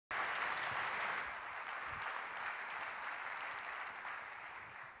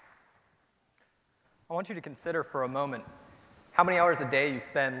I want you to consider for a moment how many hours a day you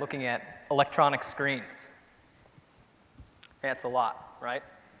spend looking at electronic screens. That's a lot, right?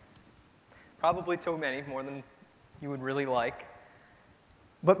 Probably too many, more than you would really like.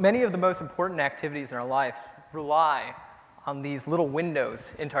 But many of the most important activities in our life rely on these little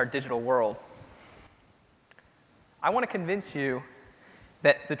windows into our digital world. I want to convince you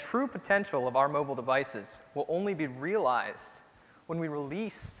that the true potential of our mobile devices will only be realized when we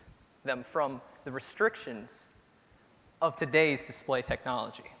release them from the restrictions of today's display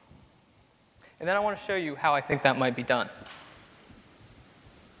technology. And then I want to show you how I think that might be done.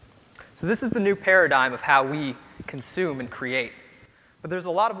 So this is the new paradigm of how we consume and create. But there's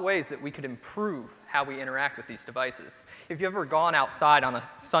a lot of ways that we could improve how we interact with these devices. If you've ever gone outside on a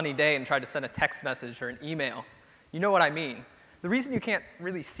sunny day and tried to send a text message or an email, you know what I mean. The reason you can't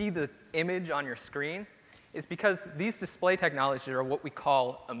really see the image on your screen is because these display technologies are what we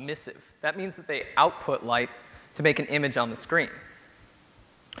call emissive. That means that they output light to make an image on the screen.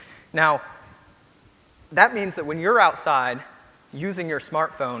 Now, that means that when you're outside using your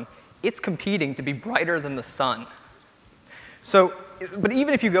smartphone, it's competing to be brighter than the sun. So, but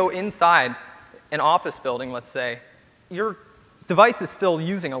even if you go inside an office building, let's say, your device is still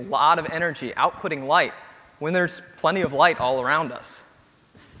using a lot of energy, outputting light, when there's plenty of light all around us.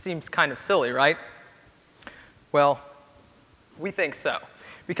 Seems kind of silly, right? Well, we think so.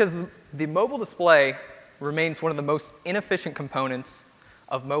 Because the mobile display remains one of the most inefficient components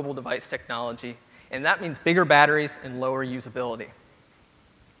of mobile device technology, and that means bigger batteries and lower usability.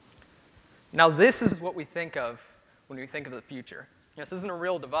 Now, this is what we think of when we think of the future. This isn't a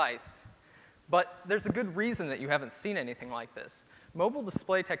real device, but there's a good reason that you haven't seen anything like this. Mobile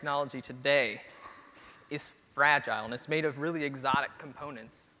display technology today is fragile, and it's made of really exotic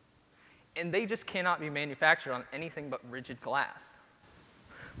components. And they just cannot be manufactured on anything but rigid glass.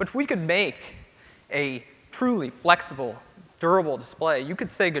 But if we could make a truly flexible, durable display, you could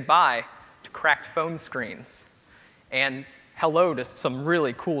say goodbye to cracked phone screens and hello to some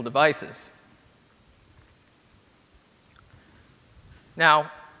really cool devices. Now,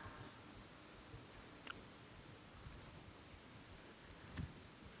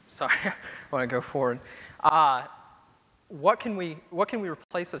 sorry, I want to go forward. What can we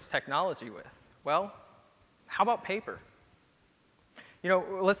replace this technology with? Well, how about paper? You know,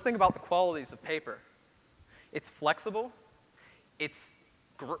 let's think about the qualities of paper. It's flexible. It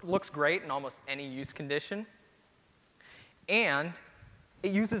looks great in almost any use condition. And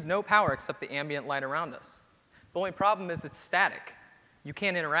it uses no power except the ambient light around us. The only problem is it's static. You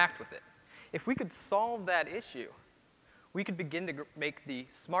can't interact with it. If we could solve that issue, we could begin to make the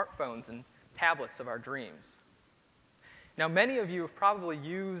smartphones and tablets of our dreams. Now, many of you have probably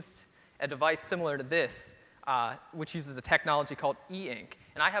used a device similar to this, which uses a technology called e-ink.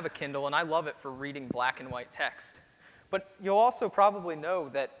 And I have a Kindle, and I love it for reading black and white text. But you'll also probably know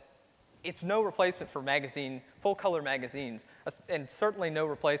that it's no replacement for full-color magazines, and certainly no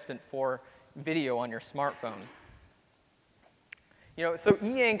replacement for video on your smartphone. You know, so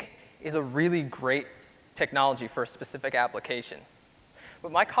e-ink is a really great technology for a specific application.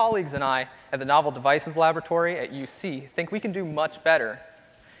 But my colleagues and I at the Novel Devices Laboratory at UC think we can do much better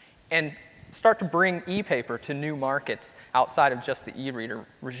and start to bring e-paper to new markets outside of just the e-reader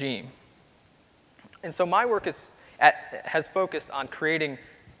regime. And so my work has focused on creating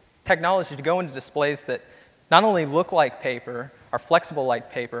technology to go into displays that not only look like paper, are flexible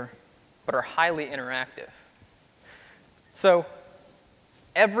like paper, but are highly interactive. So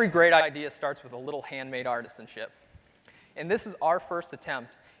every great idea starts with a little handmade artisanship. And this is our first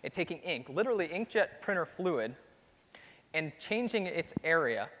attempt at taking ink, literally inkjet printer fluid, and changing its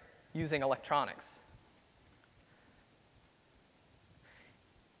area using electronics.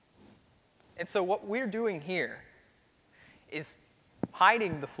 And so what we're doing here is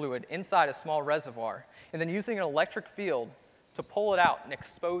hiding the fluid inside a small reservoir and then using an electric field to pull it out and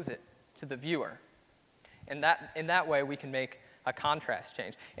expose it to the viewer. And in that way, we can make a contrast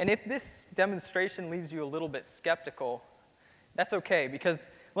change. And if this demonstration leaves you a little bit skeptical, that's okay, because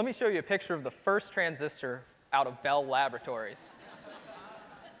let me show you a picture of the first transistor out of Bell Laboratories.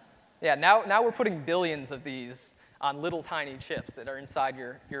 Yeah, now we're putting billions of these on little tiny chips that are inside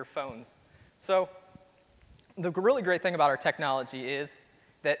your phones. So the really great thing about our technology is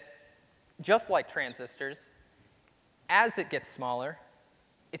that just like transistors, as it gets smaller,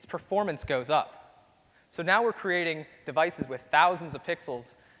 its performance goes up. So now we're creating devices with thousands of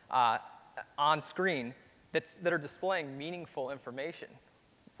pixels on screen that are displaying meaningful information,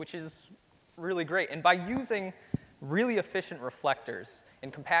 which is really great. And by using really efficient reflectors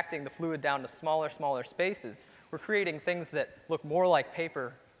and compacting the fluid down to smaller spaces, we're creating things that look more like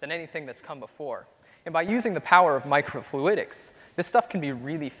paper than anything that's come before. And by using the power of microfluidics, this stuff can be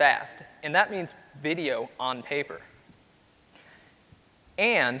really fast, and that means video on paper.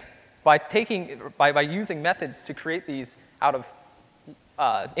 And by using methods to create these out of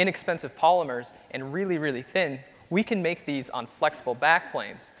inexpensive polymers and really, really thin, we can make these on flexible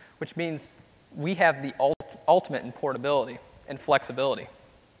backplanes, which means we have the ultimate in portability and flexibility.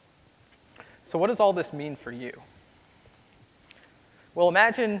 So what does all this mean for you? Well,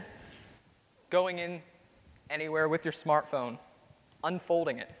 imagine going in anywhere with your smartphone,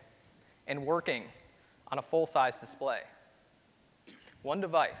 unfolding it, and working on a full-size display. One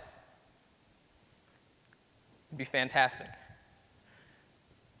device. It'd be fantastic.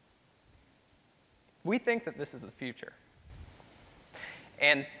 We think that this is the future.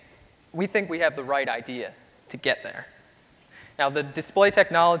 And we think we have the right idea to get there. Now, the display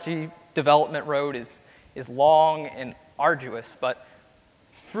technology development road is long and arduous, but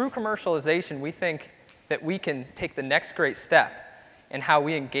through commercialization, we think that we can take the next great step in how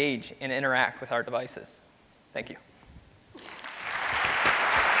we engage and interact with our devices. Thank you.